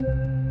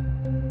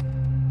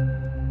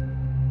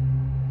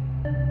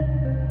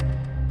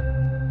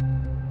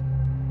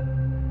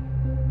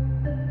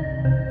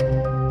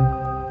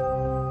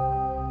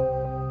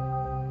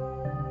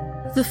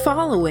The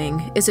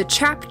following is a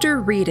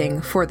chapter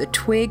reading for the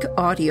Twig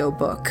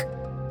audiobook.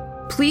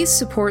 Please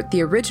support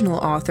the original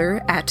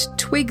author at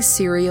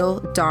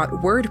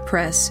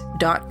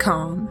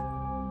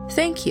twigserial.wordpress.com.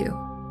 Thank you.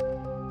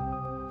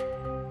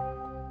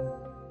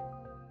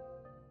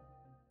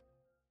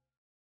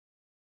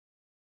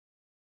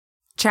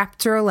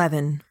 Chapter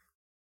 11.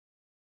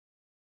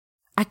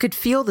 I could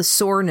feel the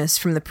soreness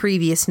from the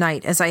previous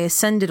night as I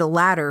ascended a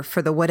ladder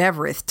for the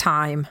whatevereth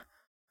time.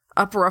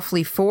 Up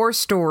roughly 4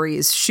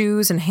 stories,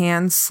 shoes and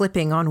hands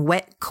slipping on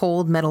wet,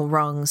 cold metal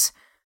rungs.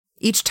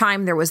 Each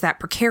time there was that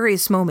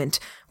precarious moment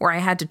where I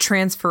had to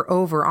transfer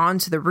over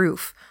onto the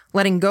roof,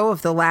 letting go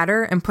of the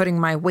ladder and putting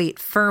my weight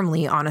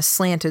firmly on a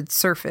slanted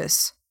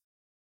surface.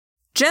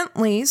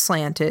 Gently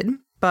slanted,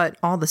 but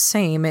all the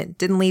same, it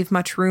didn't leave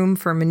much room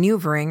for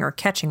maneuvering or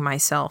catching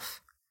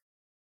myself.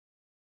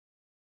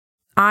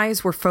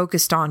 Eyes were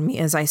focused on me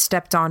as I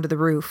stepped onto the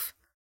roof.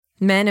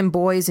 Men and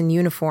boys in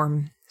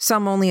uniform,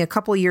 some only a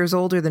couple years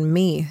older than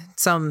me,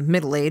 some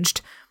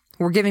middle-aged,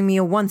 were giving me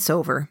a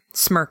once-over,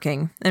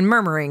 smirking and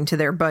murmuring to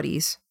their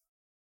buddies.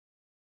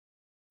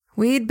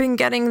 We'd been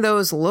getting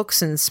those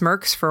looks and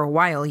smirks for a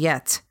while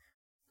yet.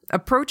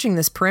 Approaching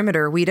this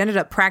perimeter, we'd ended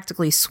up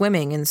practically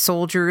swimming in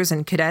soldiers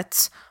and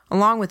cadets,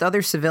 along with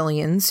other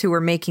civilians who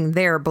were making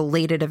their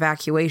belated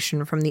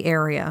evacuation from the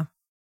area.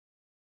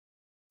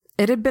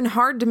 It had been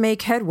hard to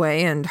make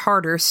headway and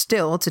harder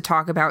still to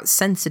talk about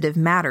sensitive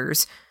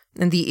matters,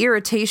 and the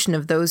irritation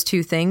of those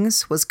two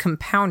things was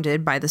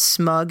compounded by the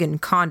smug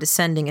and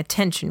condescending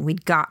attention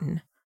we'd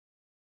gotten.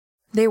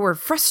 They were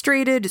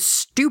frustrated,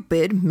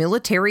 stupid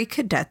military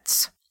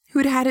cadets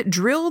who'd had it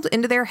drilled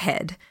into their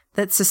head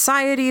that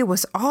society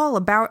was all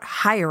about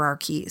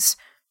hierarchies,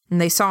 and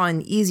they saw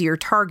an easier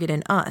target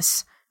in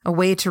us, a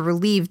way to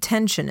relieve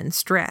tension and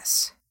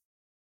stress.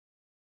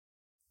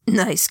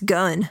 "Nice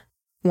gun,"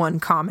 one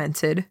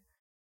commented.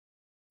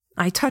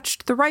 I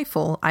touched the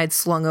rifle I'd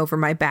slung over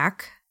my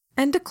back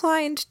and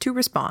declined to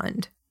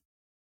respond.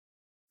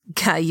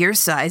 "Guy your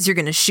size, you're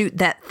gonna shoot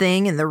that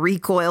thing and the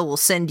recoil will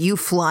send you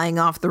flying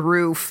off the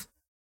roof."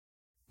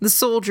 The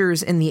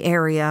soldiers in the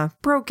area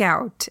broke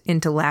out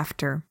into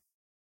laughter.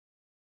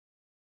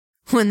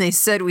 "When they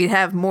said we'd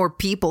have more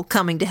people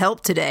coming to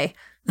help today,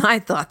 I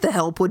thought the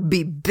help would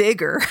be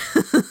bigger."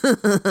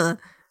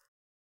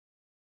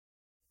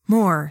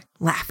 More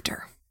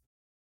laughter.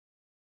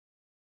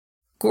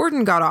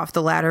 Gordon got off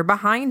the ladder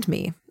behind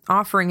me,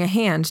 offering a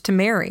hand to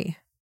Mary.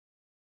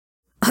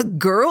 "A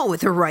girl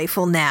with a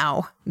rifle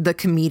now," the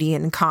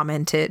comedian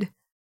commented.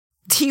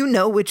 "Do you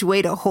know which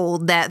way to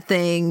hold that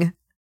thing?"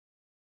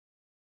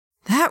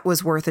 That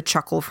was worth a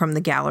chuckle from the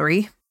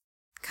gallery.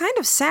 Kind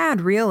of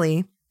sad,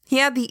 really. He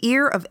had the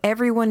ear of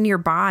everyone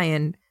nearby,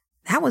 and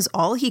that was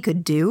all he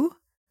could do?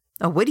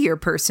 A wittier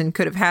person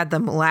could have had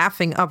them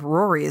laughing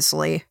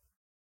uproariously.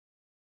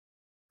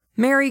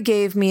 Mary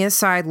gave me a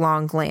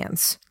sidelong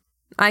glance.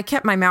 I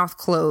kept my mouth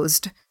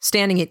closed,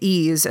 standing at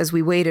ease as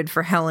we waited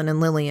for Helen and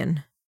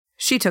Lillian.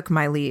 She took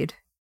my lead.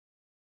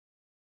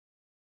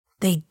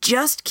 "They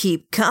just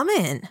keep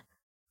coming.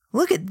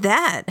 Look at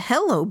that.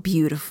 Hello,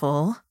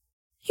 beautiful.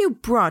 You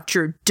brought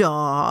your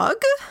dog?"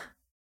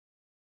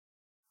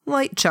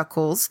 Light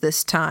chuckles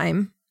this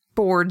time.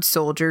 Bored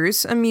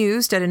soldiers,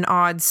 amused at an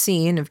odd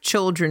scene of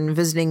children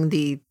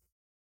visiting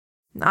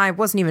I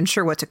wasn't even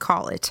sure what to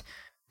call it.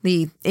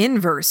 The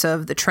inverse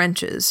of the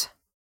trenches.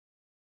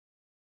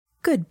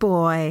 "Good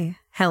boy,"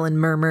 Helen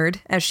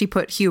murmured as she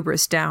put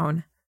hubris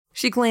down.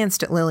 She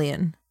glanced at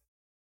Lillian.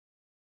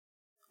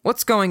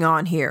 "What's going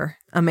on here?"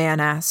 a man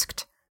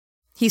asked.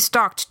 He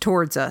stalked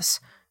towards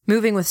us,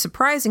 moving with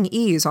surprising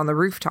ease on the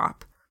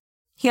rooftop.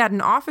 He had an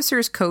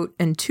officer's coat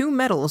and 2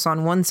 medals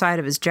on one side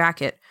of his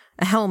jacket,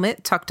 a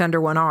helmet tucked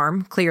under one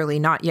arm, clearly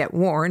not yet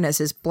worn as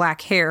his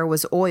black hair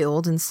was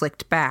oiled and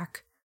slicked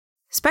back.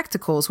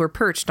 Spectacles were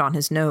perched on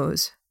his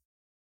nose.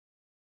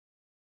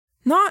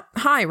 Not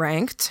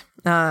high-ranked,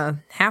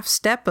 half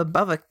step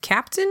above a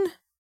captain?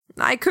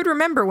 I could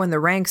remember when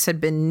the ranks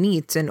had been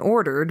neat and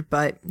ordered,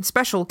 but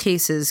special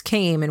cases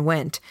came and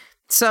went.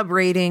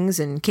 Sub-ratings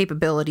and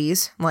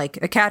capabilities,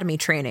 like academy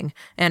training,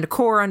 and a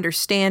core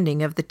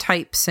understanding of the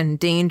types and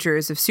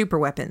dangers of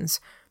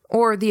superweapons,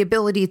 or the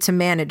ability to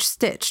manage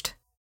stitched.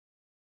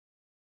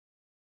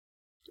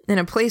 In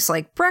a place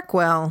like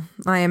Breckwell,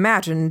 I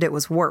imagined it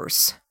was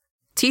worse.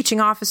 Teaching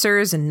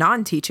officers and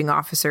non-teaching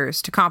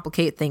officers to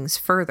complicate things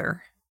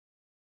further.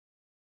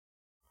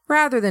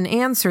 Rather than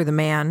answer the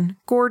man,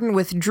 Gordon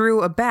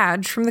withdrew a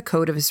badge from the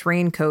coat of his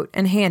raincoat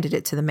and handed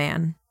it to the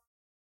man.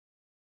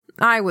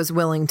 I was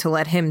willing to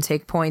let him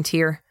take point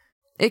here.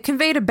 It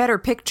conveyed a better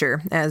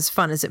picture, as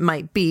fun as it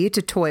might be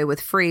to toy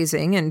with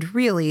phrasing and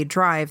really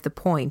drive the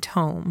point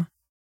home.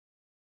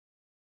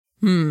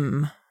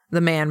 The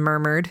man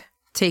murmured,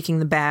 taking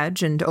the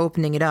badge and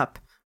opening it up.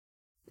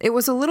 It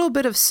was a little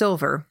bit of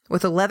silver,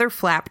 with a leather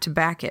flap to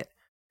back it,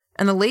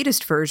 and the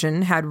latest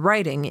version had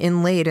writing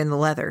inlaid in the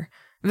leather,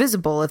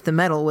 visible if the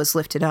metal was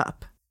lifted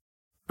up.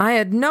 I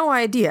had no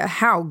idea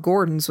how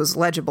Gordon's was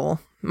legible.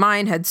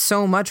 Mine had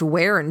so much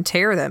wear and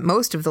tear that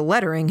most of the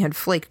lettering had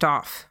flaked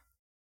off.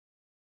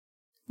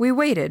 We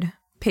waited,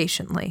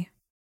 patiently.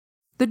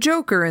 The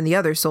Joker and the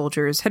other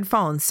soldiers had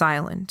fallen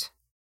silent.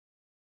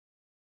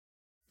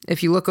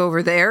 "If you look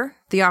over there,"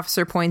 the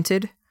officer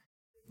pointed,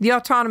 "the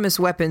autonomous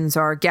weapons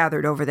are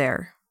gathered over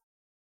there."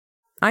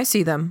 "I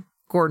see them,"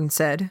 Gordon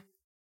said.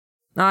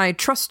 "I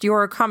trust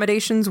your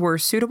accommodations were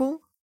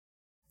suitable?"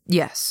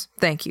 "Yes,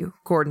 thank you,"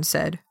 Gordon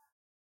said.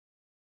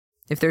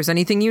 "If there's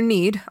anything you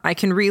need, I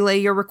can relay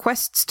your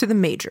requests to the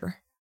Major."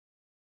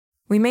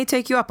 "We may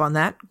take you up on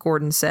that,"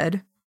 Gordon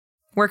said.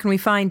 "Where can we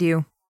find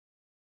you?"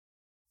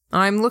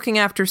 "I'm looking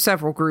after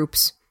several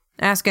groups.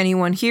 Ask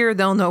anyone here,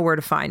 they'll know where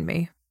to find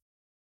me."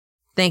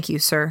 "Thank you,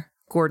 sir,"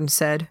 Gordon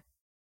said.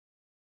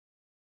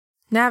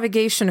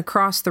 Navigation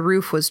across the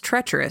roof was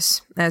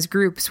treacherous, as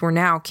groups were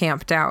now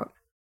camped out.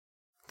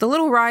 The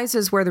little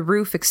rises where the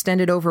roof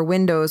extended over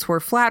windows were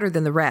flatter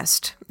than the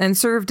rest, and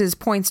served as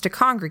points to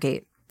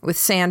congregate, with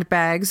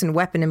sandbags and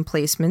weapon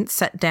emplacements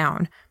set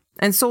down,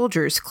 and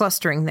soldiers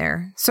clustering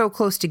there, so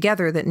close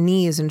together that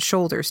knees and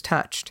shoulders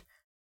touched.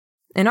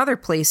 In other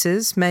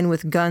places, men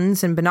with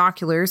guns and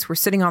binoculars were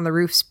sitting on the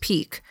roof's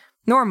peak,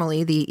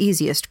 normally the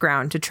easiest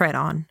ground to tread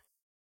on.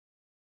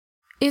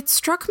 It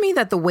struck me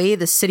that the way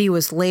the city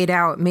was laid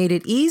out made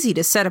it easy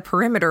to set a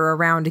perimeter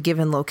around a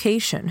given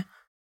location.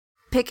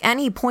 Pick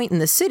any point in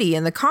the city,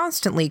 and the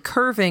constantly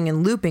curving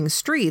and looping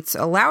streets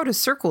allowed a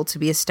circle to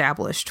be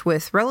established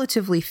with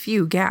relatively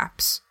few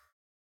gaps.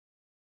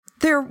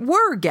 There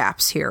were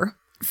gaps here.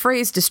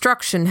 Frey's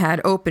destruction had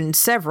opened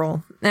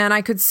several, and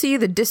I could see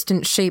the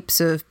distant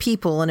shapes of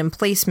people and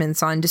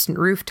emplacements on distant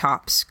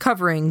rooftops,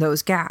 covering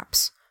those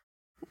gaps.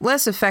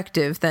 Less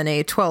effective than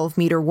a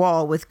 12-meter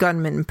wall with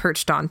gunmen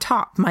perched on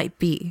top might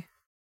be.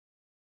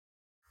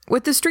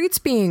 With the streets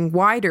being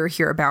wider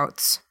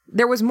hereabouts,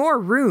 there was more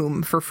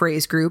room for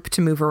Frey's group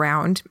to move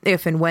around,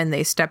 if and when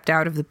they stepped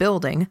out of the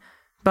building,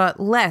 but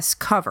less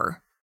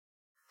cover.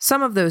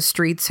 Some of those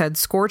streets had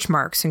scorch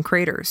marks and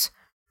craters.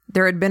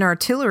 There had been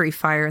artillery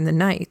fire in the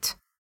night.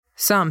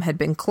 Some had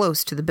been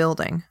close to the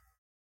building.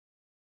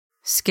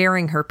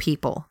 Scaring her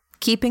people,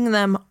 keeping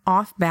them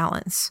off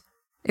balance.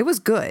 It was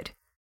good.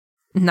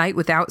 Night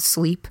without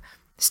sleep,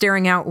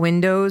 staring out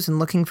windows and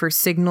looking for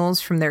signals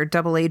from their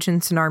double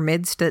agents in our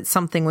midst that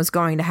something was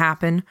going to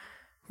happen,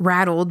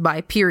 rattled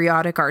by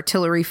periodic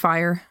artillery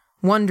fire,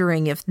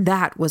 wondering if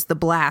that was the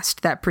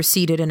blast that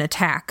preceded an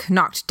attack,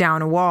 knocked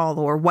down a wall,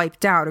 or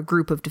wiped out a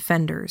group of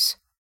defenders.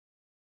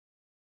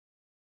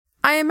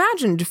 I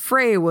imagined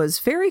Frey was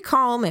very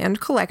calm and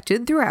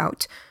collected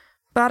throughout,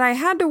 but I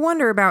had to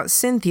wonder about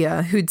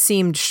Cynthia, who'd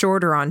seemed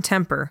shorter on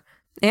temper,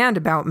 and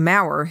about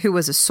Mauer, who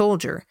was a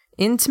soldier,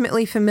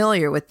 intimately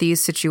familiar with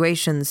these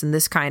situations and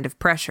this kind of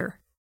pressure.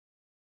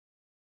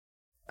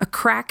 A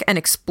crack and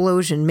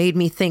explosion made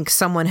me think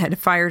someone had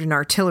fired an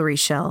artillery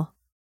shell.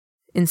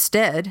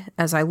 Instead,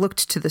 as I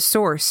looked to the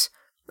source,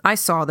 I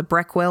saw the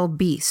Breckwell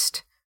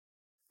Beast.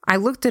 I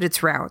looked at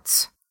its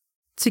routes.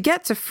 To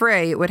get to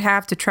Frey, it would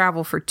have to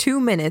travel for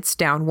 2 minutes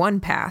down one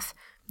path,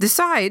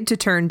 decide to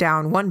turn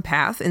down one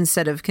path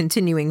instead of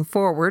continuing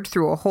forward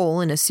through a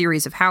hole in a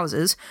series of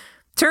houses,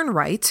 turn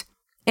right,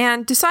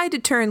 and decide to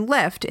turn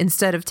left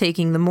instead of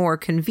taking the more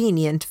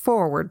convenient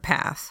forward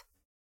path.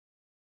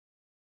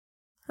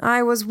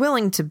 I was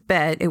willing to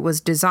bet it was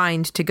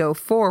designed to go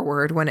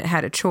forward when it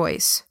had a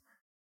choice.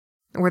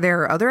 Were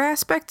there other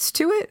aspects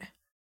to it?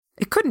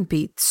 It couldn't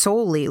be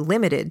solely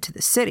limited to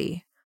the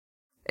city.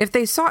 If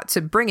they sought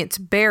to bring it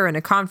to bear in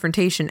a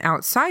confrontation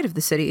outside of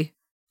the city,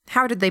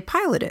 how did they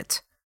pilot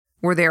it?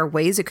 Were there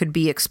ways it could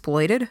be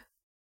exploited?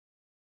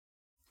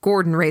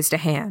 Gordon raised a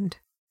hand.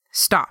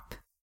 Stop.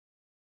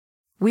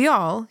 We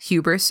all,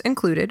 hubris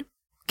included,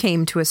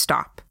 came to a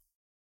stop.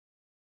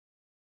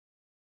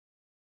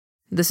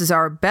 "This is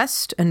our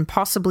best and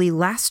possibly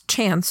last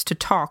chance to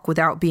talk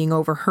without being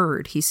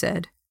overheard," he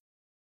said.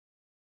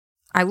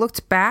 I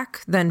looked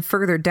back, then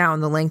further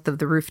down the length of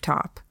the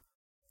rooftop.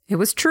 It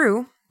was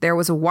true. There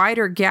was a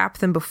wider gap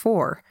than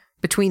before,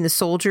 between the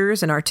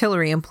soldiers and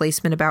artillery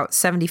emplacement about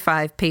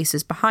 75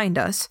 paces behind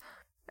us,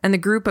 and the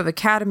group of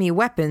Academy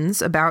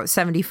weapons about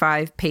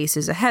 75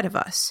 paces ahead of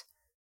us.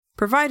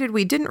 Provided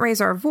we didn't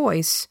raise our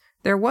voice,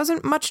 there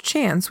wasn't much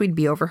chance we'd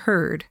be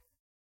overheard.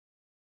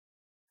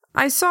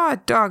 I saw a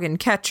dog and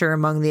catcher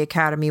among the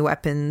Academy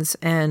weapons,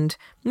 and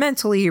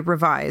mentally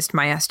revised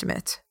my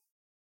estimate.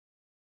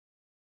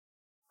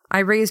 I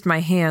raised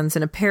my hands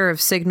in a pair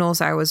of signals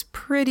I was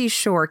pretty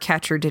sure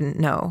Catcher didn't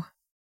know.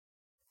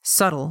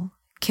 Subtle,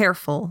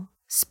 careful,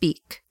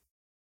 speak.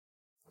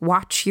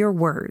 Watch your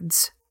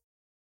words.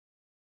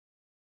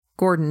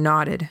 Gordon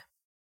nodded.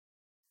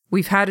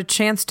 We've had a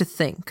chance to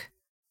think.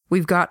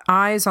 We've got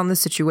eyes on the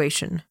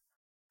situation.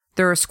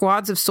 There are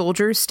squads of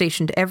soldiers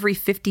stationed every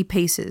 50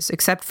 paces,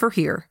 except for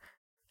here,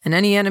 and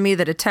any enemy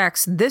that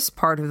attacks this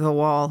part of the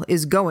wall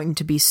is going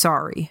to be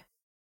sorry.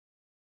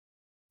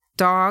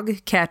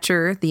 Dog,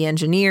 catcher, the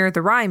engineer,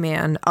 the rye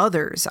man,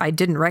 others I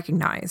didn't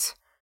recognize.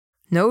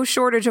 No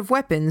shortage of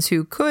weapons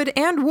who could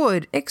and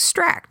would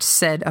extract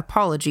said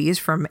apologies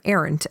from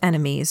errant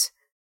enemies.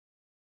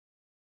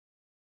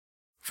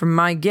 From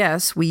my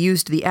guess, we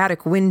used the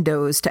attic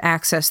windows to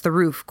access the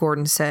roof,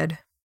 Gordon said.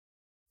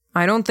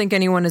 I don't think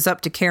anyone is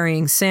up to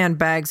carrying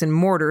sandbags and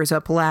mortars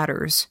up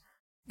ladders.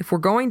 If we're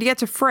going to get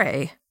to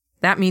Frey,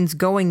 that means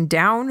going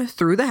down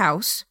through the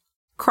house,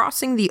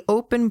 crossing the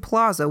open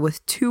plaza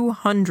with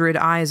 200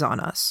 eyes on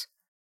us.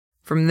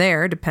 From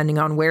there, depending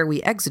on where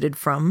we exited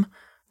from,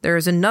 there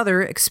is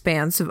another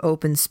expanse of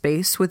open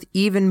space with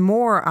even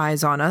more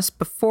eyes on us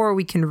before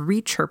we can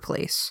reach her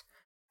place.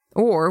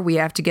 Or we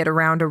have to get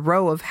around a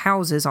row of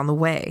houses on the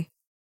way.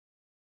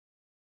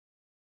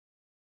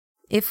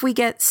 If we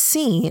get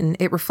seen,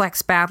 it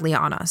reflects badly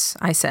on us,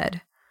 I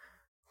said.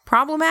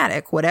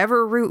 Problematic,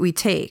 whatever route we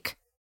take,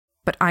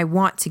 but I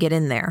want to get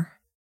in there.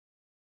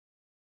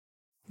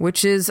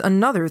 Which is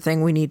another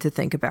thing we need to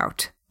think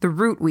about, the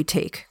route we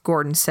take,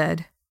 Gordon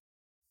said.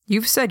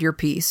 You've said your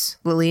piece.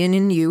 Lillian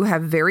and you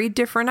have very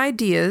different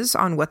ideas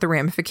on what the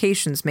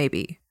ramifications may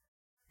be.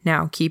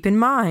 Now keep in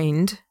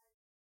mind,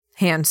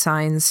 hand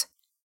signs,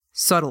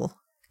 subtle,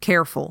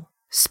 careful,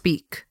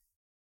 speak.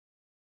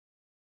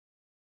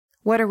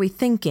 What are we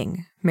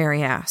thinking?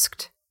 Mary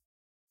asked.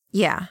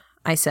 Yeah,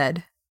 I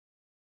said.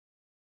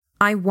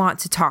 I want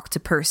to talk to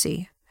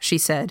Percy, she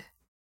said.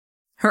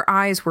 Her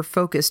eyes were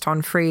focused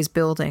on Frey's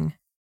building.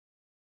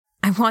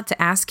 I want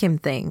to ask him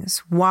things,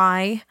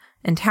 why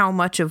and how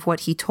much of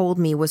what he told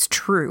me was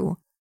true.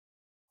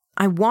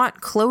 I want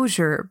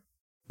closure,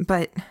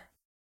 but...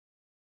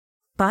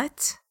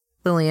 But?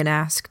 Lillian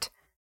asked.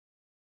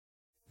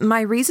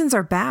 My reasons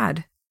are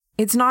bad.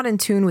 It's not in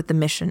tune with the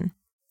mission.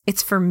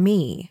 It's for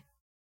me.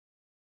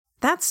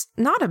 That's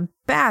not a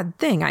bad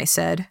thing, I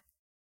said.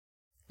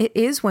 It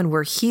is when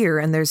we're here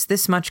and there's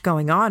this much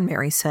going on,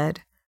 Mary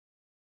said.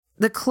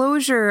 The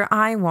closure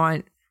I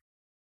want...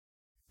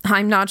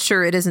 I'm not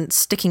sure it isn't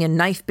sticking a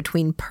knife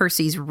between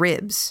Percy's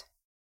ribs.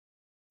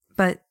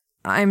 But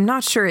I'm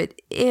not sure it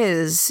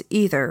is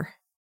either.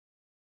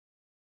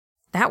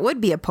 That would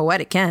be a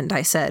poetic end,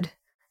 I said.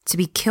 To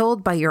be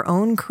killed by your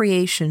own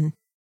creation.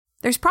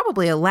 There's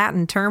probably a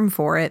Latin term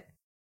for it.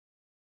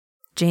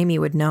 Jamie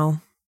would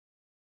know.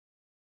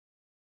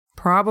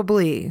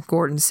 Probably,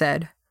 Gordon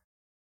said.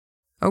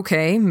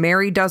 Okay,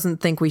 Mary doesn't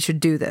think we should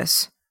do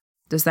this.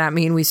 Does that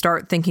mean we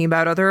start thinking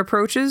about other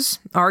approaches?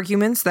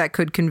 Arguments that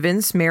could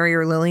convince Mary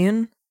or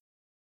Lillian?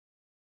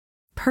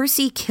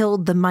 Percy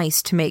killed the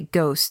mice to make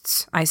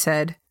ghosts, I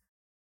said.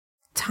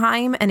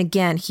 Time and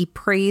again he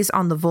preys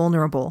on the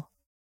vulnerable.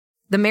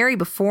 The Mary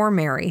before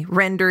Mary,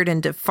 rendered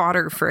into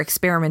fodder for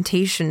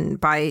experimentation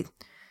by...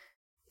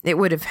 It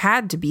would have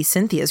had to be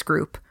Cynthia's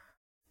group.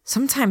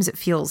 Sometimes it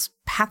feels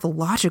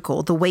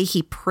pathological, the way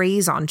he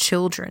preys on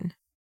children.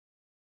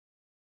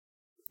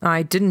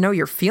 I didn't know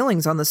your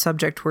feelings on the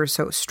subject were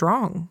so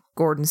strong,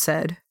 Gordon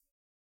said.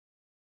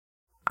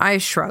 I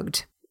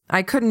shrugged.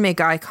 I couldn't make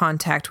eye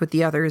contact with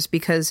the others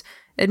because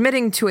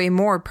admitting to a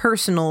more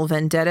personal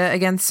vendetta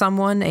against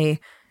someone, a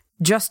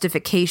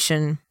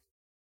justification,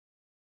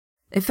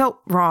 it felt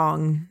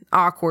wrong,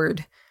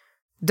 awkward.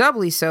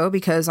 Doubly so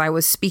because I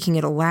was speaking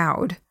it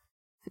aloud.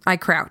 I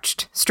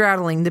crouched,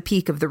 straddling the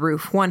peak of the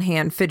roof, one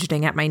hand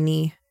fidgeting at my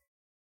knee.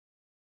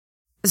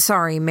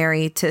 Sorry,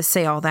 Mary, to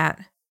say all that.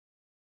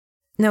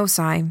 No,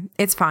 Cy,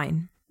 it's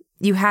fine.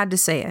 You had to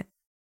say it.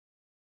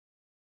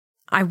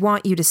 I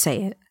want you to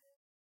say it.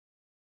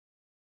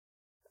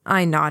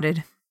 I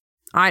nodded.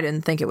 I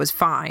didn't think it was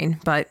fine,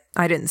 but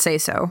I didn't say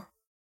so.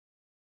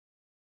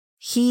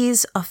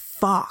 He's a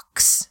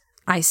fox,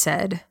 I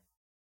said.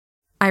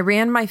 I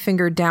ran my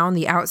finger down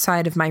the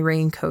outside of my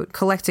raincoat,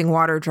 collecting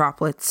water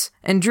droplets,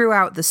 and drew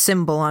out the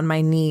symbol on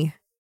my knee.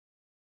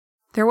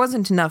 There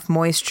wasn't enough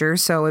moisture,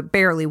 so it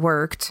barely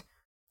worked.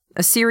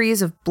 A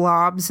series of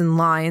blobs and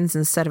lines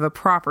instead of a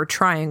proper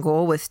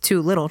triangle with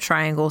two little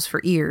triangles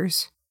for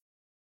ears.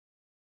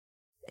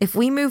 If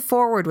we move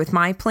forward with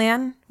my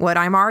plan, what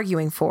I'm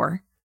arguing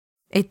for,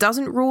 it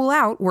doesn't rule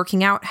out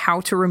working out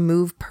how to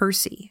remove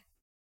Percy.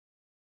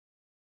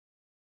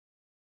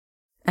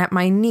 At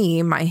my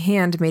knee, my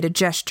hand made a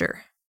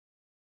gesture.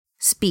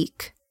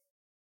 Speak.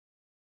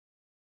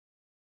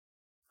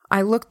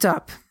 I looked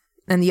up,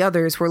 and the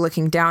others were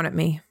looking down at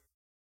me.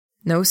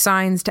 No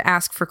signs to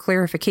ask for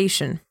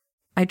clarification.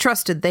 I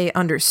trusted they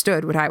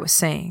understood what I was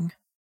saying.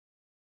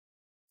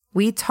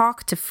 We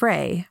talk to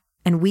Frey,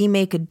 and we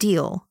make a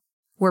deal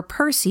where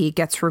Percy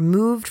gets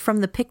removed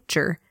from the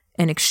picture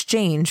in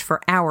exchange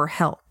for our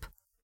help.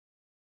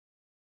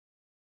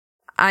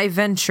 I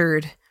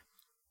ventured,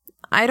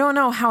 I don't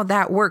know how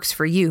that works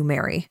for you,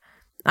 Mary.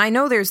 I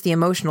know there's the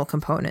emotional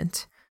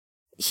component.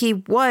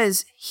 He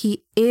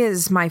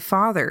is my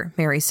father,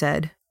 Mary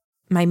said.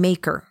 My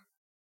maker.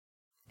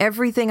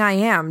 Everything I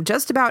am,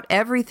 just about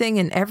everything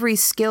and every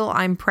skill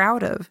I'm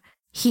proud of,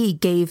 he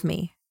gave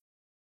me.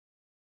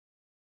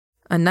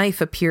 A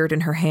knife appeared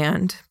in her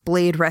hand,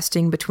 blade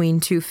resting between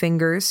two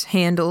fingers,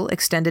 handle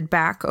extended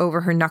back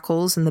over her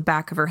knuckles and the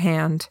back of her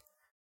hand.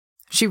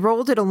 She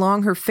rolled it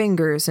along her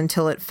fingers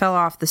until it fell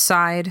off the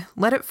side,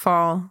 let it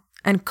fall,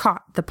 and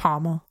caught the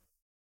pommel.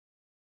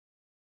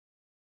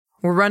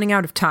 We're running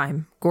out of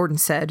time, Gordon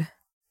said.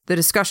 The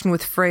discussion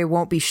with Frey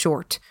won't be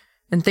short.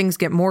 and things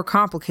get more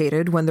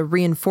complicated when the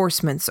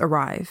reinforcements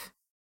arrive.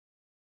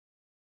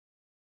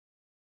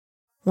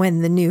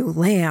 When the new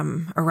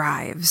lamb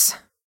arrives.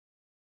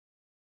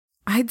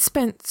 I'd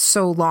spent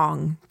so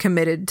long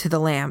committed to the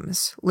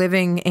lambs,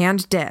 living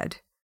and dead.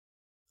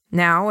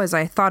 Now, as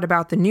I thought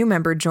about the new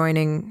member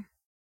joining,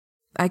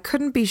 I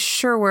couldn't be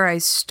sure where I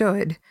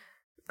stood.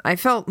 I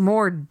felt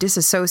more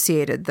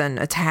disassociated than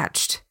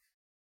attached.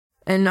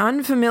 An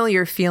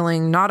unfamiliar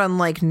feeling not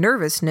unlike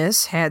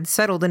nervousness had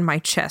settled in my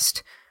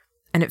chest,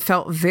 and it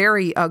felt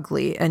very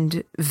ugly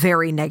and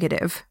very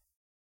negative.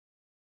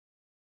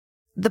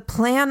 The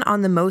plan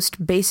on the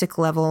most basic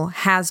level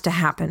has to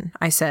happen,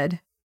 I said.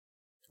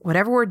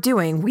 Whatever we're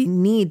doing, we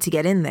need to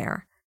get in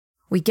there.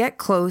 We get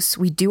close,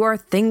 we do our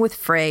thing with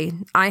Frey,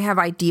 I have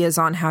ideas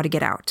on how to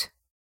get out.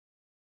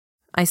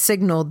 I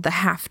signaled the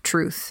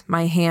half-truth,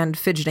 my hand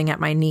fidgeting at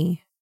my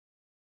knee.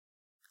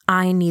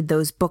 I need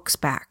those books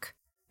back.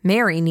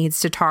 Mary needs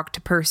to talk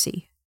to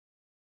Percy.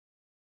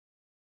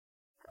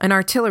 An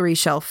artillery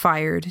shell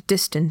fired,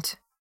 distant.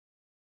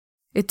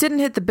 It didn't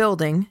hit the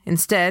building,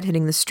 instead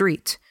hitting the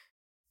street.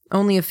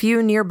 Only a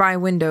few nearby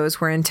windows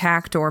were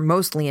intact or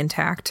mostly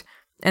intact,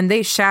 and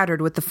they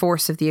shattered with the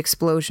force of the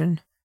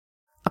explosion.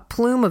 A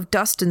plume of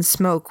dust and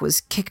smoke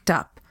was kicked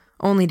up,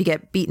 only to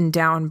get beaten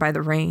down by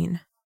the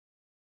rain.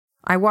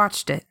 I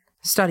watched it,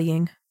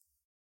 studying.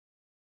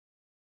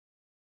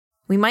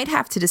 We might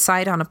have to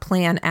decide on a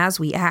plan as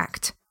we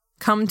act.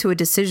 Come to a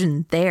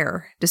decision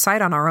there,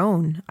 decide on our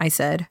own, I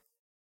said.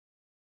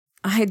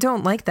 I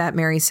don't like that,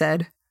 Mary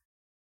said.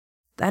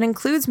 That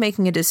includes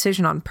making a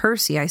decision on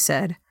Percy, I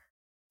said.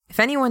 If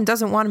anyone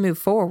doesn't want to move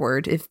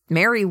forward, if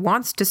Mary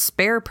wants to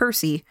spare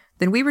Percy,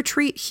 then we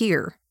retreat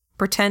here,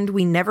 pretend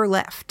we never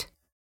left.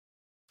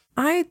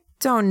 I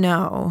don't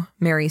know,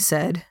 Mary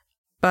said,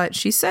 but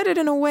she said it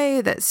in a way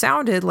that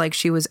sounded like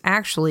she was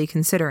actually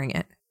considering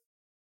it.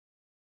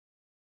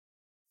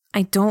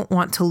 I don't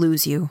want to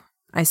lose you,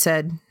 I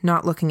said,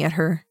 not looking at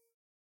her.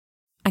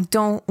 I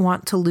don't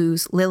want to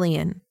lose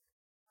Lillian.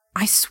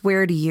 I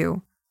swear to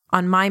you,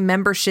 on my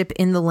membership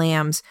in the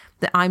Lambs,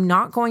 that I'm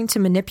not going to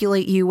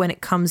manipulate you when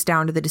it comes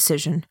down to the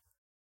decision.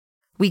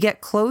 We get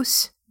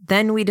close,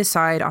 then we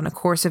decide on a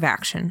course of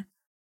action.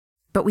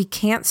 But we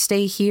can't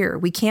stay here.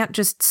 We can't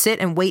just sit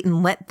and wait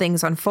and let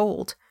things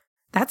unfold.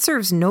 That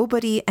serves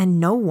nobody and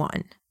no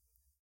one.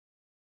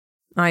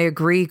 I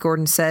agree,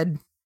 Gordon said.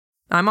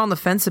 I'm on the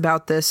fence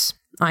about this.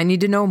 I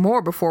need to know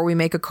more before we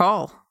make a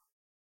call.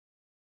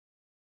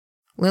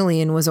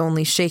 Lillian was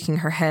only shaking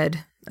her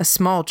head, a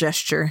small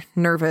gesture,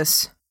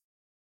 nervous.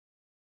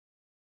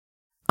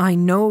 I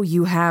know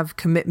you have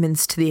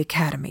commitments to the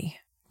academy,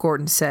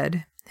 Gordon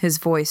said, his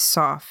voice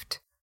soft.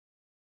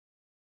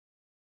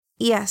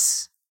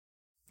 Yes,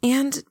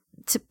 and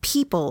to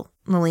people,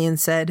 Lillian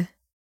said.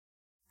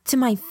 To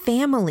my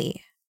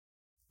family.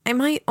 I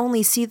might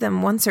only see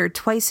them once or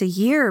twice a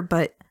year,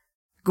 but...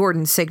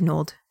 Gordon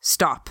signaled,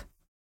 stop.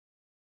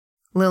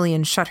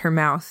 Lillian shut her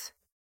mouth.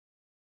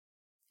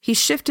 He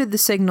shifted the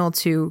signal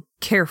to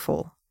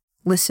careful,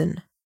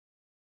 listen.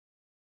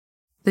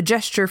 The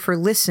gesture for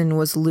listen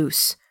was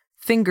loose,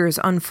 fingers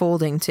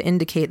unfolding to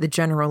indicate the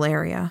general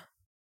area.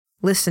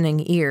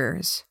 Listening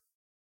ears.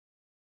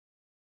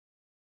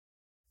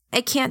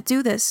 I can't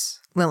do this,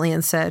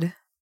 Lillian said.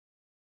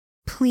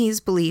 Please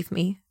believe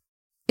me.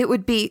 It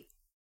would be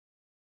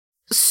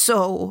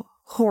so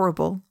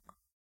horrible.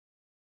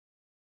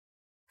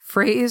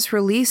 Frey's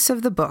release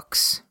of the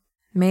books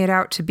made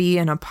out to be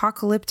an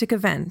apocalyptic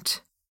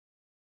event.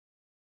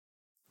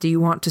 Do you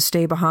want to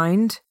stay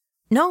behind?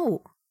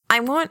 No, I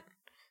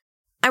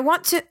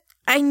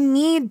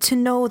need to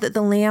know that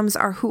the Lambs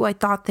are who I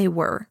thought they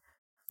were,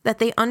 that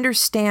they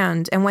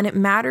understand, and when it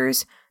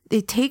matters,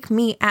 they take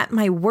me at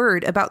my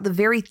word about the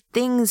very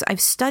things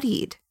I've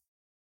studied.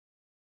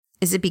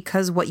 Is it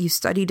because what you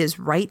studied is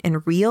right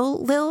and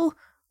real, Lil?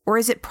 Or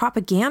is it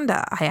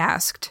propaganda? I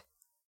asked.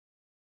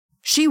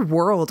 She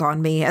whirled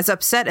on me, as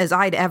upset as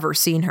I'd ever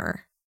seen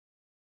her.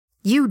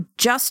 You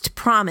just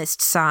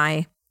promised,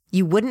 Sai.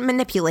 You wouldn't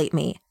manipulate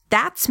me.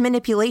 That's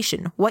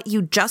manipulation, what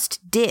you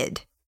just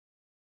did.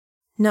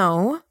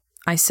 No,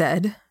 I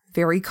said,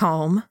 very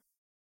calm.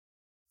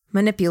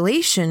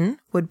 Manipulation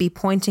would be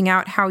pointing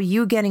out how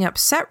you getting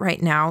upset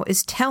right now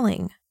is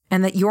telling,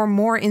 and that you're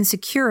more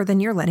insecure than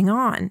you're letting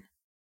on.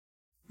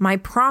 My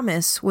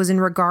promise was in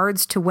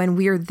regards to when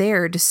we're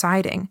there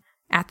deciding,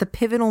 at the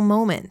pivotal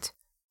moment.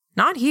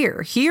 Not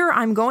here. Here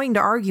I'm going to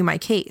argue my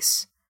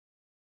case.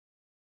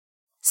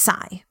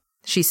 Sai,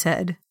 she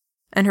said,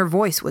 and her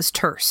voice was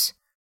terse.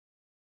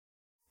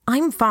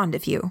 I'm fond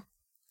of you.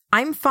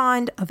 I'm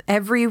fond of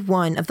every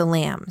one of the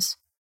Lambs.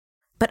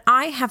 But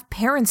I have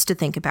parents to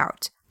think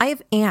about. I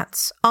have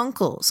aunts,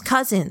 uncles,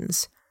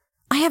 cousins.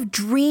 I have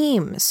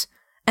dreams.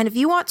 And if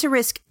you want to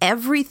risk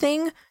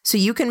everything so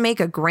you can make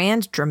a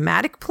grand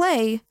dramatic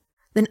play,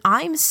 then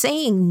I'm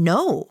saying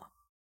no.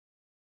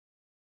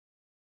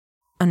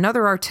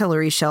 Another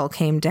artillery shell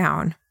came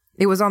down.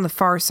 It was on the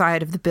far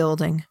side of the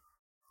building.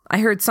 I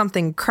heard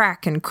something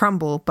crack and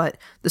crumble, but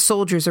the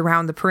soldiers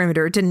around the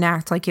perimeter didn't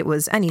act like it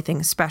was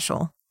anything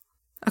special.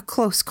 A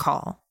close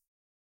call.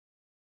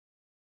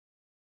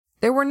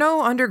 There were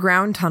no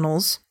underground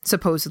tunnels,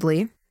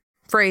 supposedly.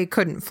 Frey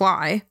couldn't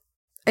fly.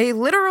 A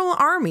literal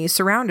army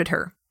surrounded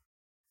her.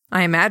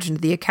 I imagined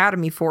the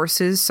Academy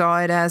forces saw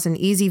it as an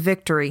easy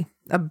victory,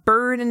 a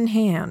bird in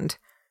hand.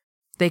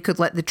 They could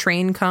let the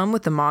train come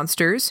with the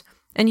monsters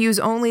and use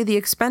only the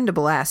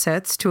expendable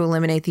assets to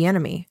eliminate the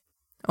enemy.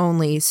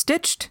 Only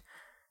stitched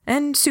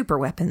and super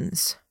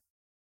weapons.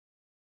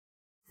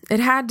 It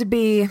had to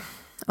be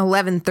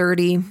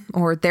 11:30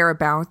 or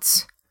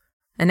thereabouts.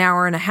 An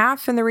hour and a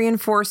half and the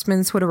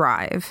reinforcements would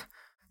arrive.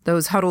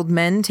 Those huddled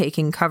men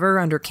taking cover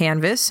under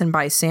canvas and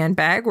by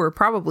sandbag were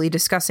probably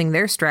discussing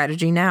their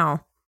strategy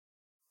now.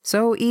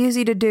 So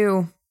easy to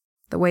do.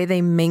 The way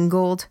they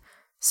mingled,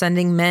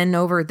 sending men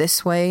over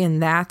this way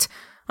and that,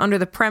 under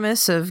the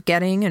premise of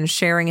getting and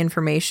sharing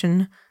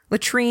information,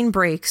 latrine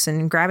breaks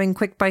and grabbing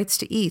quick bites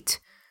to eat.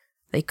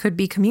 They could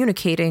be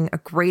communicating a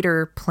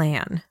greater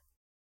plan.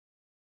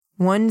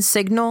 One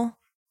signal,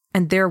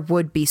 and there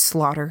would be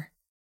slaughter.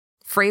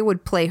 Frey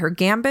would play her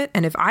gambit,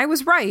 and if I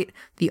was right,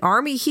 the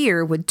army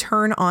here would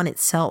turn on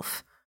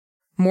itself.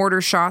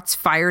 Mortar shots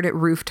fired at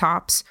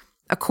rooftops,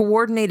 a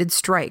coordinated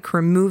strike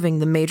removing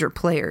the major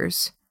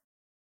players.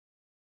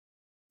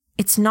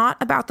 It's not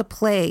about the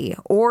play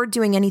or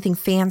doing anything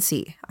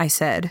fancy, I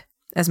said,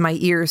 as my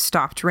ears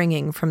stopped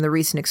ringing from the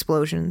recent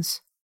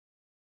explosions.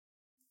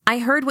 I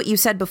heard what you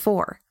said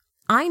before.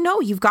 I know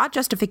you've got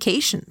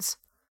justifications.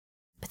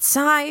 But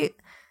Sai,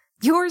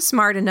 you're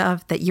smart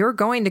enough that you're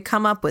going to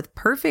come up with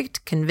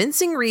perfect,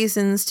 convincing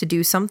reasons to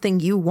do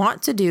something you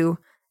want to do,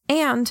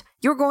 and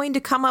you're going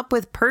to come up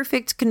with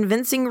perfect,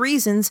 convincing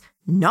reasons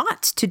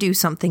not to do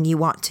something you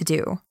want to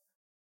do.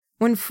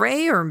 When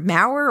Frey or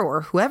Mauer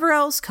or whoever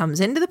else comes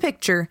into the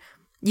picture,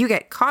 you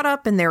get caught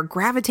up in their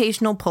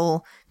gravitational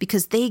pull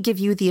because they give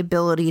you the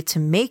ability to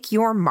make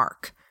your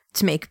mark,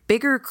 to make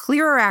bigger,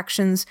 clearer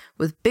actions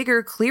with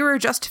bigger, clearer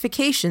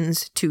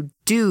justifications to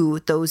do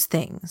those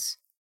things.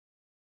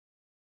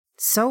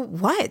 So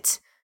what?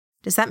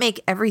 Does that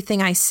make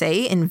everything I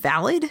say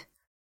invalid?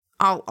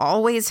 I'll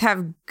always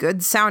have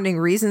good-sounding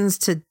reasons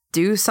to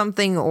do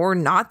something or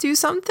not do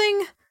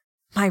something?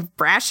 My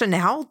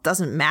rationale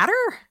doesn't matter?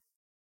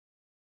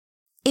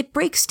 It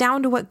breaks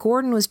down to what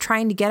Gordon was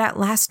trying to get at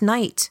last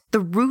night, the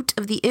root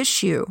of the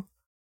issue.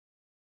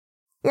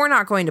 We're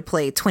not going to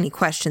play 20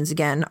 questions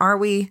again, are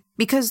we?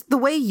 Because the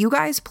way you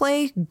guys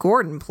play,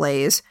 Gordon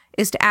plays,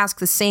 is to ask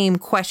the same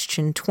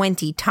question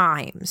 20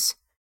 times.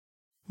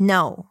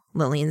 No,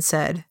 Lillian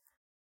said.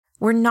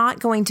 We're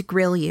not going to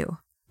grill you.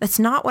 That's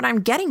not what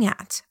I'm getting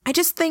at. I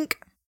just think...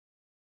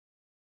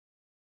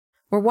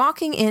 We're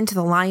walking into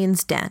the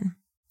lion's den,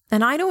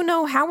 and I don't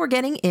know how we're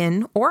getting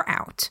in or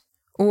out,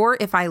 or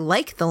if I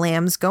like the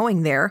lambs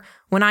going there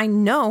when I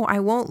know I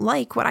won't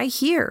like what I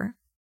hear.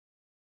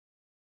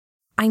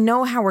 I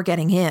know how we're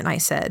getting in, I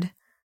said.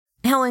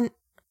 Helen,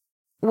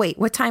 wait,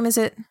 what time is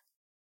it?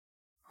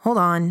 Hold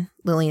on,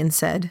 Lillian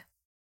said.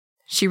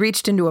 She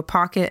reached into a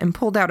pocket and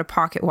pulled out a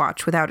pocket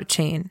watch without a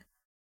chain.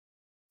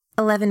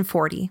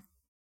 11:40.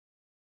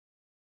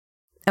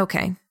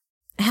 Okay.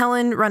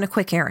 Helen, run a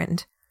quick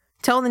errand.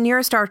 Tell the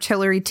nearest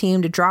artillery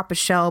team to drop a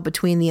shell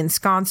between the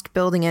ensconced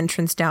building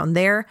entrance down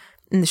there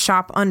and the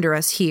shop under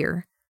us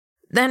here.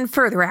 Then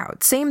further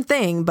out, same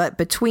thing, but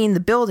between the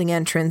building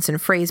entrance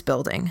and Frey's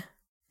building.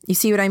 You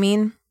see what I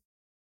mean?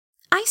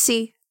 I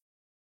see.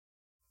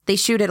 They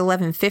shoot at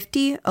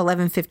 11:50,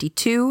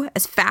 11:52,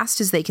 as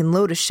fast as they can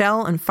load a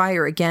shell and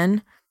fire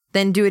again,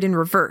 then do it in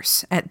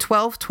reverse at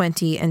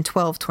 12:20 and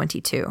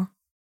 12:22.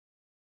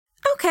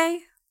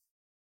 Okay.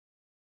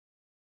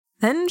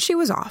 Then she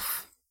was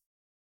off.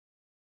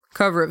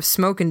 Cover of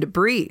smoke and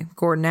debris,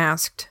 Gordon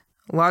asked.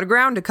 A lot of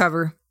ground to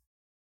cover.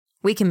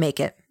 We can make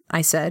it,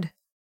 I said.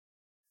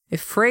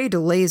 If Frey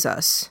delays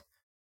us...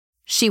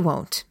 She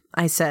won't,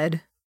 I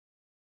said.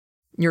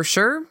 You're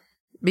sure?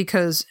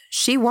 Because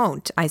she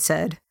won't, I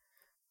said.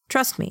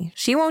 Trust me,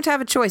 she won't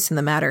have a choice in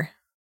the matter.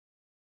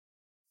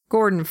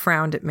 Gordon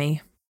frowned at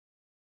me.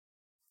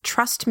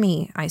 Trust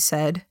me, I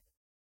said.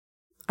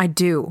 I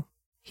do,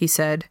 he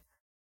said.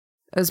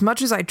 As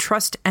much as I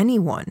trust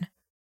anyone.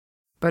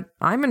 But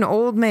I'm an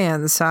old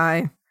man,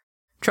 Sai.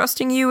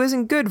 Trusting you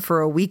isn't good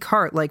for a weak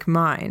heart like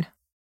mine.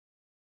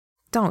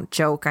 Don't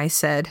joke, I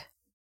said.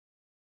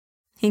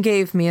 He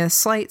gave me a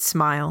slight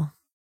smile.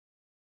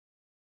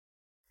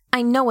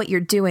 I know what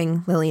you're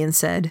doing, Lillian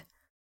said.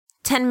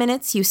 10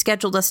 minutes, you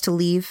scheduled us to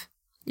leave.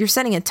 You're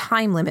setting a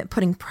time limit,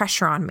 putting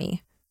pressure on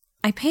me.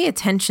 I pay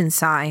attention,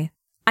 Sai.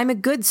 I'm a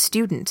good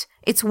student.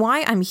 It's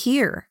why I'm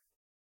here.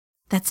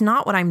 That's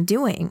not what I'm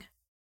doing.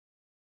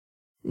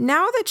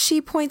 Now that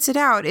she points it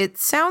out, it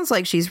sounds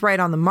like she's right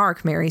on the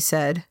mark, Mary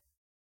said.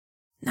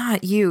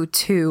 Not you,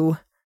 too.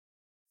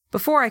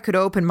 Before I could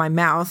open my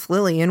mouth,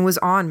 Lillian was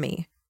on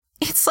me.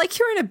 It's like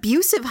you're an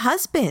abusive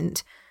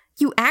husband.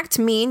 You act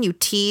mean, you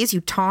tease,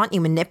 you taunt,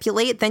 you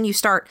manipulate, then you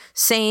start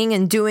saying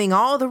and doing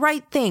all the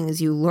right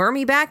things. You lure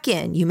me back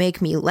in, you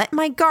make me let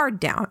my guard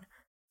down.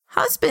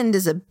 Husband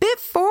is a bit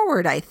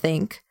forward, I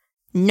think.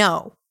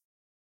 No.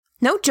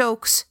 No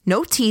jokes,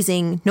 no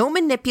teasing, no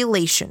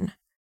manipulation.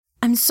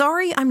 I'm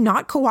sorry I'm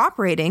not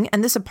cooperating,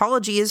 and this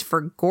apology is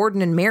for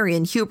Gordon and Mary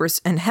and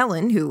Hubris and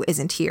Helen, who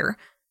isn't here.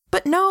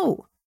 But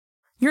no,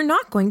 you're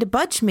not going to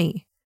budge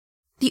me.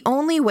 The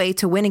only way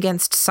to win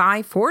against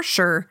Cy for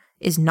sure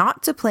is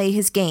not to play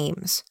his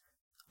games.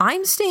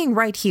 I'm staying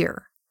right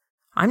here.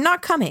 I'm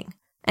not coming,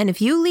 and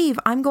if you leave,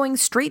 I'm going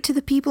straight to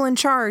the people in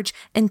charge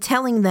and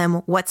telling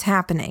them what's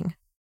happening.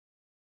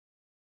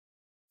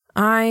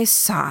 I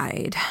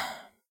sighed.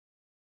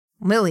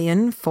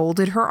 Lillian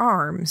folded her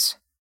arms.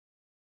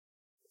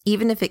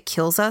 Even if it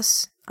kills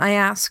us? I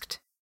asked.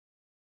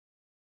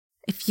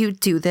 If you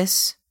do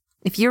this,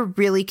 if you're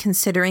really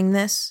considering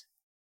this,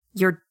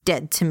 you're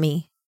dead to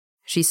me,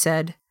 she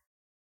said.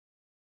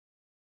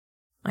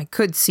 I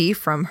could see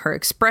from her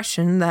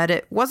expression that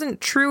it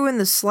wasn't true in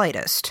the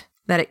slightest,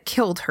 that it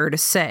killed her to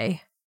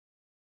say.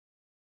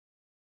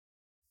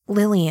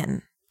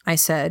 Lillian, I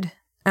said,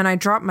 and I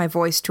dropped my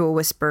voice to a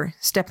whisper,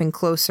 stepping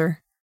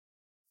closer.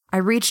 I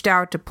reached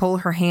out to pull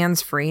her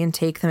hands free and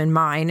take them in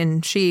mine,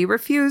 and she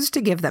refused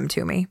to give them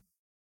to me.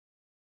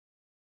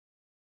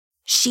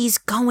 She's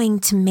going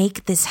to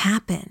make this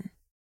happen.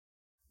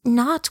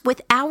 Not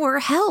with our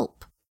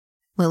help,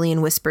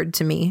 Lillian whispered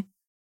to me.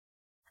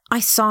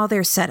 I saw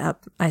their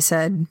setup, I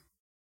said.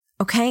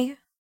 Okay?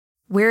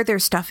 Where their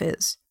stuff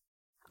is.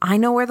 I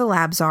know where the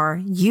labs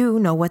are. You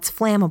know what's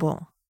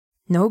flammable.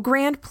 No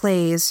grand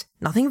plays,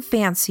 nothing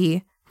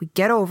fancy. We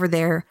get over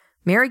there.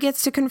 Mary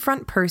gets to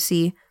confront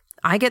Percy.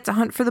 I get to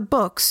hunt for the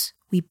books.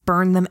 We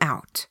burn them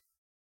out.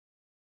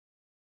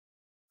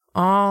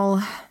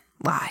 All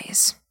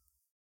lies.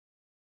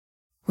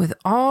 With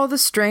all the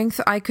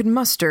strength I could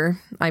muster,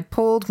 I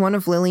pulled one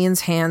of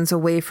Lillian's hands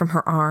away from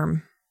her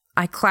arm.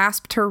 I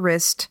clasped her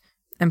wrist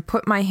and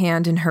put my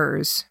hand in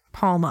hers,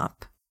 palm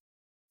up.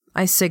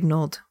 I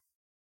signaled.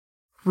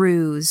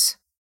 Ruse.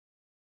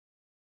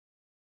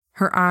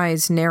 Her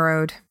eyes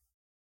narrowed.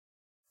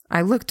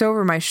 I looked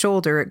over my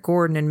shoulder at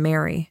Gordon and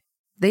Mary.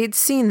 They'd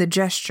seen the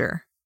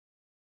gesture.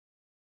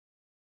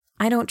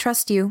 I don't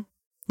trust you,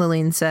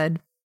 Lillian said.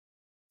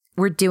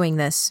 We're doing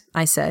this,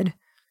 I said.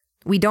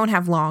 We don't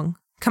have long.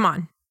 Come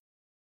on.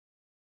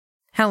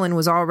 Helen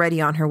was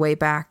already on her way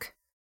back.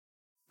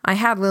 I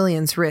had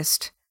Lillian's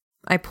wrist.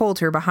 I pulled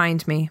her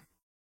behind me.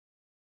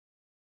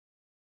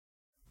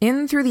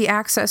 In through the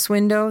access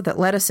window that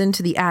led us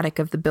into the attic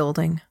of the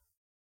building.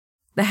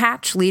 The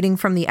hatch leading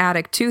from the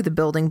attic to the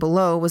building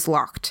below was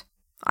locked.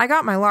 I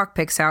got my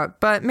lockpicks out,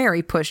 but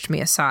Mary pushed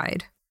me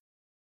aside.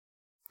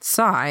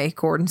 Sigh,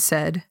 Gordon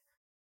said.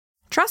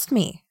 Trust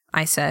me,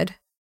 I said.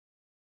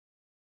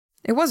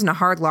 It wasn't a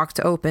hard lock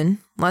to open,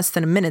 less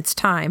than a minute's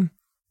time.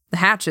 The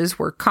hatches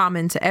were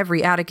common to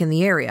every attic in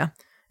the area,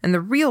 and the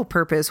real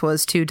purpose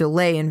was to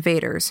delay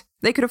invaders.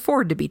 They could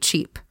afford to be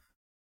cheap.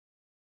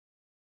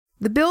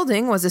 The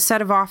building was a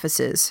set of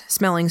offices,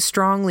 smelling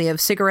strongly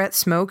of cigarette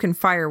smoke and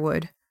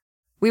firewood.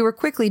 We were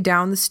quickly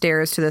down the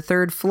stairs to the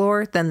third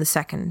floor, then the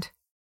second.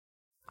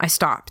 I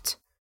stopped.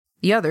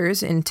 The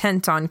others,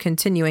 intent on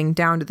continuing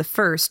down to the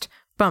first,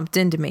 bumped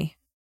into me.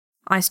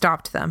 I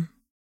stopped them.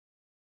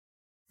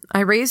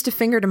 I raised a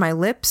finger to my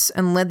lips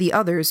and led the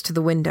others to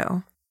the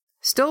window.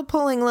 Still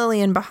pulling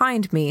Lillian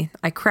behind me,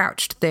 I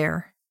crouched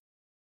there.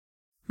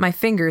 My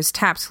fingers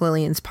tapped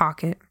Lillian's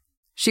pocket.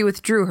 She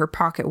withdrew her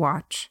pocket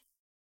watch.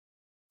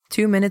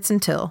 2 minutes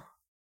until.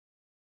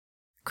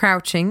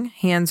 Crouching,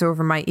 hands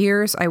over my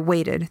ears, I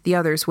waited, the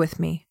others with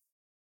me.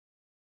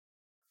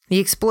 The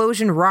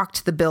explosion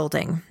rocked the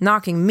building,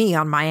 knocking me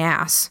on my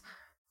ass.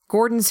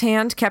 Gordon's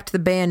hand kept the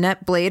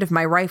bayonet blade of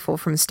my rifle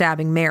from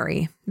stabbing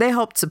Mary. They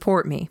helped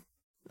support me.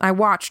 I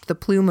watched the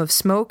plume of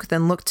smoke,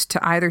 then looked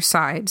to either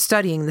side,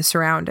 studying the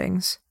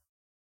surroundings.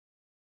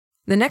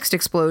 The next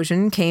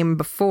explosion came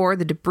before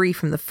the debris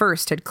from the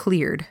first had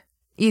cleared,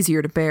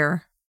 easier to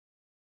bear.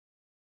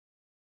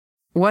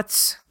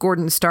 What's...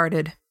 Gordon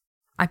started.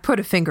 I put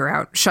a finger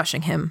out,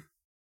 shushing him.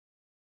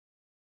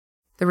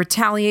 The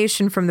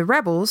retaliation from the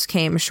rebels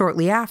came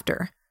shortly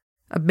after.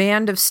 A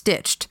band of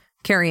Stitched,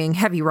 carrying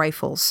heavy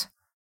rifles.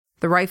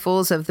 The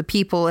rifles of the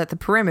people at the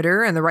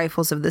perimeter and the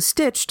rifles of the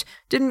Stitched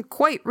didn't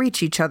quite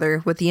reach each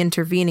other with the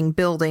intervening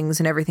buildings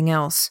and everything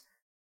else.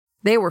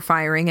 They were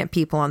firing at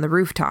people on the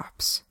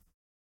rooftops.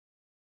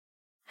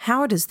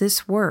 How does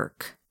this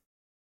work?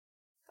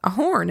 A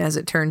horn, as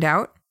it turned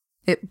out.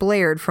 It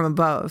blared from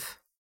above.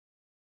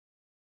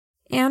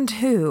 And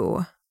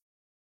who?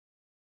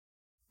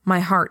 My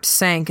heart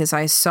sank as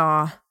I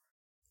saw.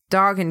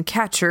 Dog and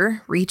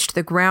Catcher reached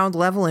the ground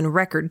level in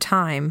record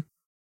time.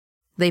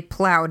 They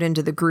plowed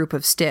into the group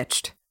of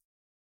Stitched.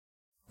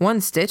 One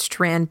Stitched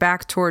ran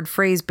back toward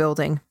Frey's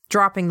building,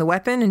 dropping the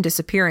weapon and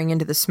disappearing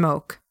into the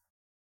smoke.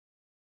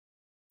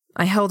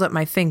 I held up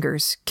my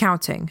fingers,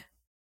 counting.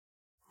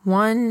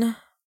 1,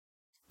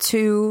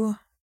 2,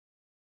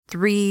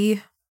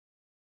 3,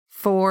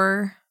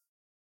 4...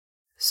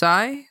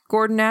 Sigh?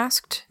 Gordon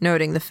asked,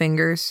 noting the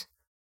fingers.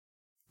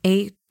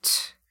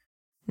 8,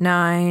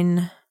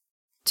 9,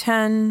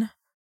 10,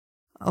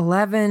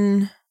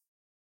 11...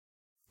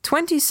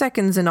 20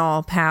 seconds in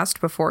all passed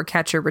before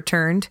Catcher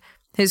returned,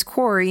 his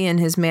quarry in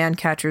his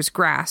man-catcher's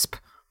grasp.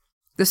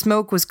 The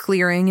smoke was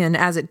clearing, and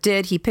as it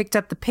did, he picked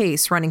up the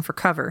pace, running for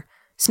cover,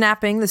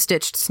 snapping the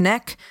stitched's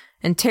neck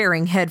and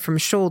tearing head from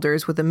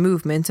shoulders with a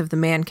movement of the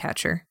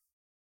man-catcher.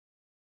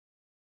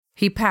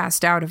 He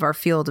passed out of our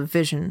field of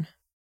vision.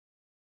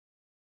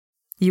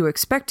 "You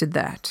expected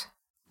that,"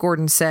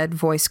 Gordon said,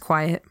 voice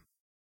quiet.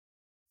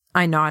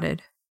 I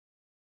nodded.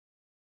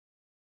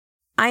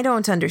 "I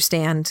don't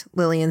understand,"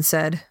 Lillian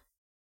said.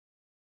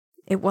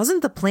 "It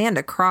wasn't the plan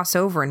to cross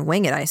over and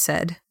wing it," I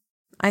said.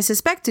 "I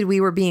suspected we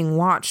were being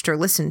watched or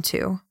listened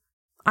to.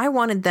 I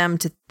wanted them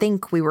to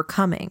think we were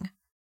coming.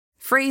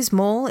 Frey's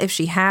mole, if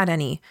she had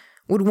any,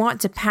 would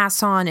want to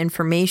pass on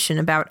information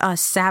about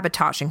us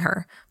sabotaging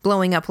her,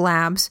 blowing up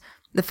labs,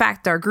 the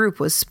fact our group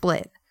was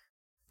split.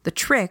 The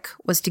trick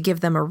was to give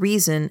them a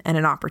reason and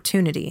an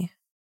opportunity."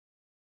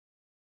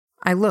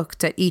 I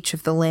looked at each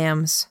of the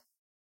lambs.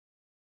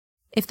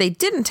 If they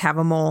didn't have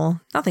a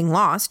mole, nothing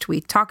lost,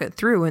 we talk it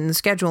through and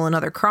schedule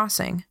another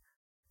crossing.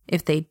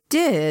 If they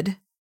did,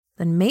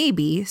 then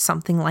maybe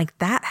something like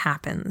that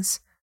happens.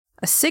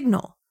 A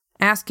signal,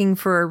 asking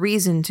for a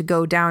reason to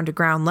go down to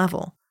ground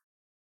level.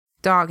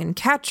 Dog and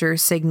Catcher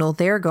signal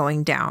they're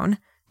going down,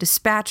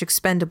 dispatch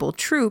expendable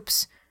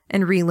troops,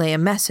 and relay a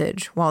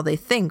message while they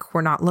think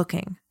we're not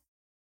looking.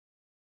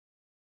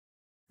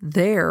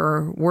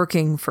 "They're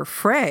working for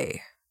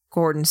Frey,"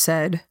 Gordon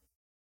said.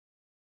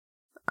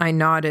 I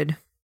nodded.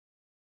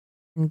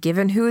 And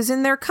given who is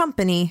in their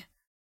company,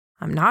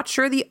 I'm not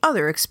sure the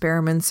other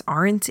experiments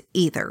aren't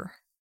either.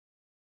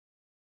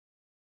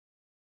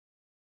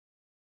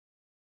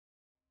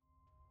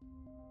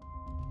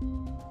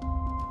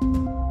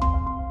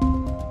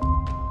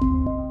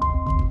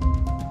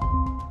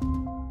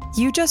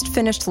 You just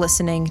finished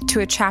listening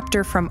to a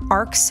chapter from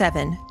Arc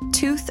 7,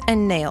 Tooth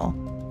and Nail,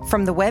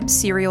 from the web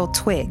serial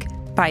Twig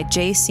by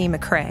J.C.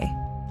 McCrae.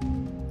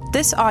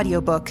 This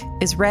audiobook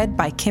is read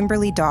by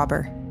Kimberly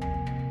Dauber.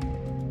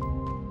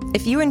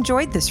 If you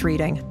enjoyed this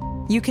reading,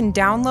 you can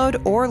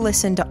download or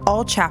listen to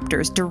all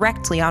chapters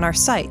directly on our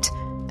site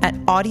at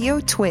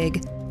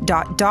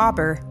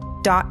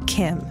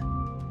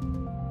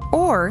audiotwig.dauber.kim.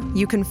 Or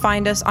you can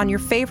find us on your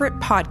favorite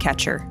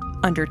podcatcher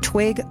under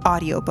Twig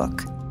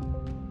Audiobook.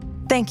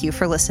 Thank you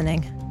for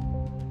listening.